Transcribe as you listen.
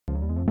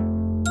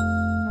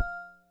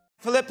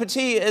Philippe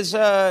Petit is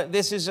a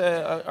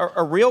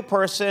real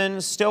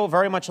person, still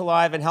very much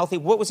alive and healthy.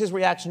 What was his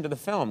reaction to the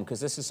film? Because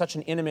this is such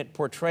an intimate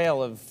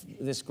portrayal of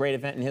this great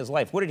event in his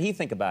life. What did he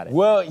think about it?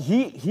 Well,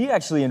 he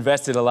actually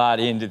invested a lot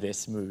into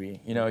this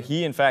movie. You know,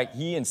 he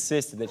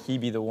insisted that he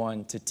be the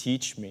one to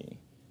teach me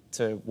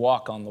to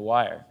walk on the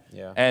wire.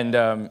 Yeah. And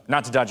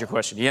not to dodge your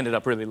question, he ended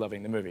up really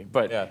loving the movie.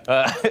 But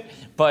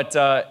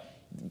yeah.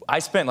 I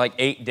spent like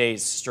 8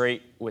 days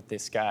straight with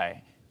this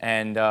guy,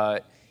 and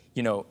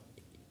you know,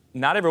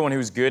 not everyone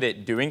who's good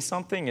at doing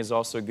something is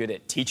also good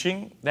at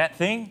teaching that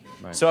thing.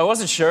 Right. So I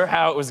wasn't sure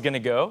how it was going to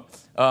go,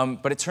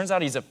 but it turns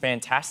out he's a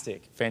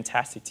fantastic,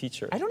 fantastic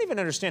teacher. I don't even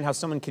understand how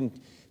someone can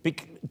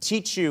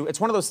teach you. It's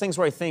one of those things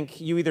where I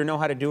think you either know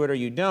how to do it or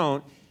you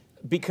don't,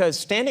 because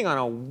standing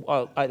on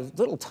a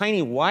little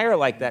tiny wire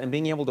like that and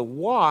being able to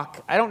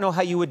walk, I don't know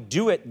how you would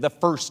do it the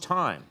first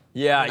time.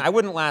 Yeah. I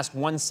wouldn't last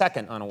 1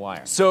 second on a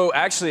wire. So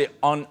actually,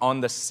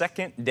 on the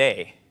second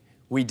day,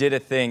 we did a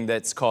thing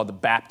that's called the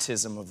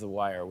baptism of the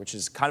wire, which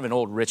is kind of an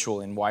old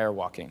ritual in wire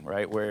walking,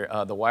 right? Where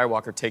the wire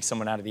walker takes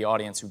someone out of the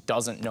audience who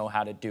doesn't know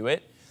how to do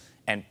it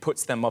and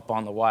puts them up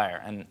on the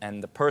wire.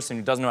 And the person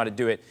who doesn't know how to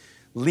do it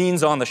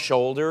leans on the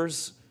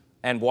shoulders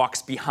and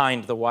walks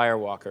behind the wire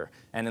walker.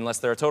 And unless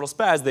they're a total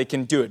spaz, they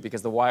can do it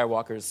because the wire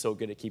walker is so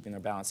good at keeping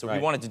their balance. So he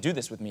wanted to do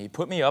this with me. He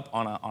put me up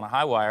on a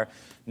high wire,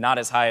 not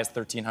as high as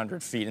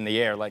 1,300 feet in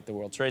the air like the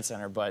World Trade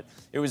Center, but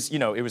it was, you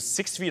know, it was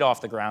 6 feet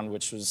off the ground,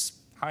 which was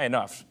high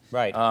enough.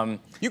 Right.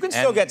 You can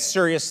still get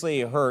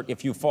seriously hurt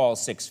if you fall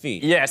 6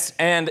 feet. Yes,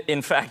 and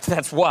in fact,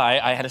 that's why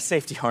I had a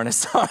safety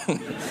harness on.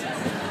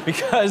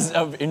 Because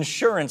of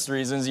insurance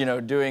reasons, you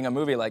know, doing a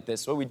movie like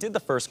this. So we did the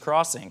first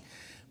crossing.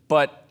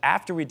 But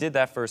after we did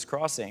that first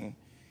crossing,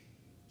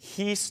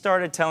 he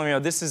started telling me, oh,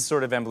 this is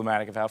sort of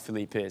emblematic of how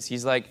Philippe is.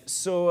 He's like,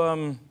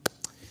 so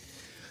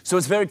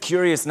it's very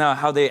curious now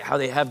how they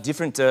have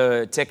different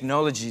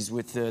technologies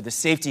with the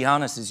safety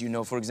harnesses. You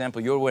know, for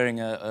example, you're wearing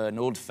an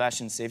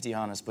old-fashioned safety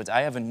harness, but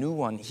I have a new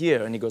one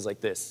here. And he goes like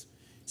this.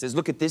 He says,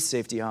 look at this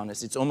safety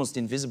harness. It's almost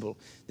invisible.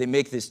 They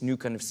make this new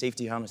kind of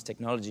safety harness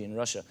technology in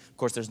Russia. Of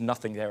course, there's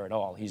nothing there at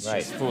all. He's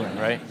just fooling,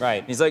 right? Right.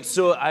 And he's like,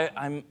 so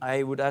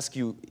I would ask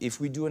you,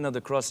 if we do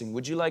another crossing,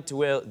 would you like to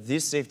wear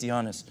this safety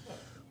harness,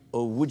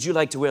 or would you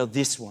like to wear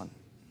this one?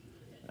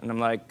 And I'm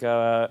like,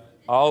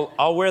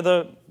 I'll wear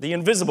the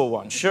invisible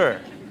one, sure.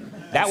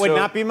 That would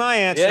not be my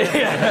answer.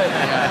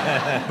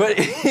 Yeah. But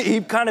he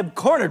kind of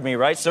cornered me,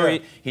 right? So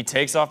he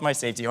takes off my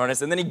safety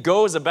harness, and then he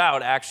goes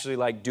about actually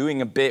like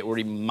doing a bit where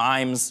he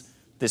mimes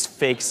this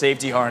fake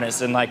safety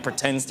harness and like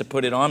pretends to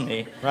put it on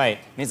me. Right.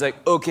 And he's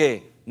like,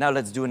 okay, now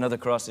let's do another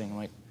crossing. I'm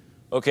like,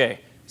 okay.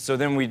 So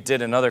then we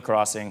did another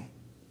crossing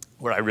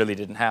where I really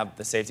didn't have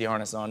the safety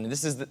harness on. And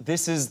this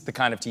is the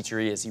kind of teacher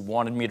he is. He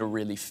wanted me to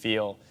really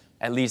feel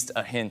at least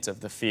a hint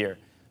of the fear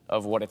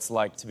of what it's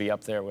like to be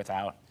up there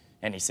without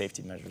any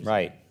safety measures.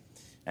 Right.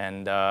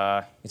 And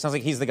it sounds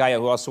like he's the guy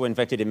who also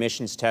invented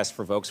emissions tests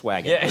for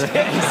Volkswagen. Yeah, exactly.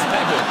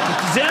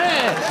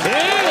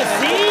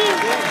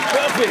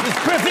 Perfect. It's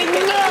perfect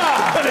now.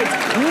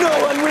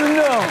 No one will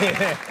know.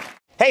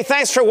 Hey,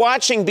 thanks for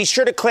watching. Be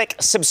sure to click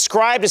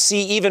subscribe to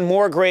see even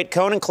more great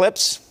Conan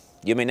clips.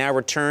 You may now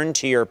return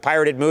to your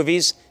pirated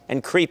movies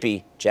and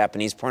creepy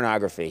Japanese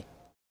pornography.